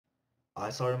I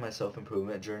started my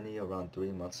self-improvement journey around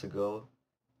 3 months ago,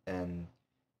 and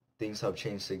things have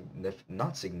changed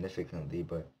not significantly,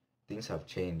 but things have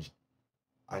changed.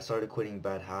 I started quitting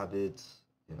bad habits.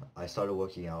 I started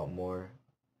working out more.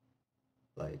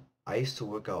 Like I used to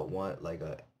work out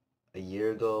a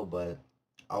year ago, but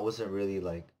I wasn't really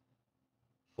like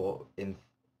for in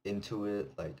into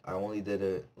it. Like I only did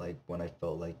it like when I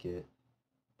felt like it.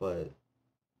 But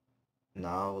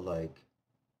now like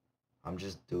I'm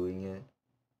just doing it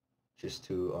just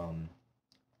to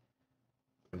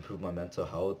improve my mental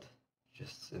health,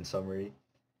 just in summary.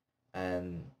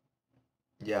 And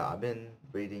yeah, I've been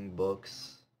reading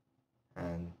books,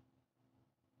 and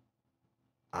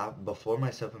before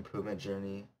my self-improvement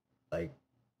journey, like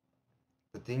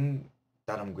the thing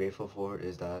that I'm grateful for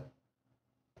is that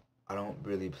I don't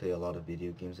really play a lot of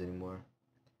video games anymore,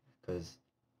 because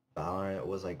Valorant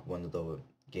was like one of the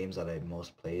games that I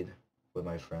most played with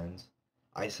my friends.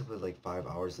 I used to play like 5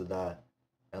 hours of that,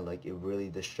 and like it really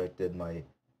distracted my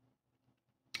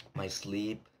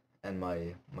sleep and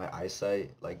my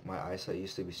eyesight. Like my eyesight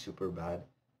used to be super bad,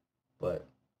 but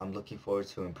I'm looking forward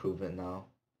to improvement now.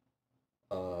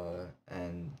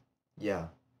 And yeah,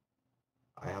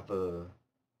 I have a.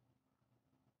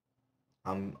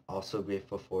 I'm also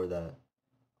grateful for that.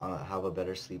 I have a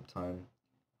better sleep time.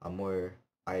 I'm more.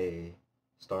 I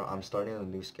I'm starting a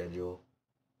new schedule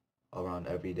around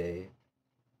every day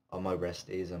on my rest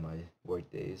days and my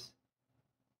work days,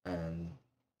 and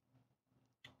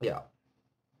yeah.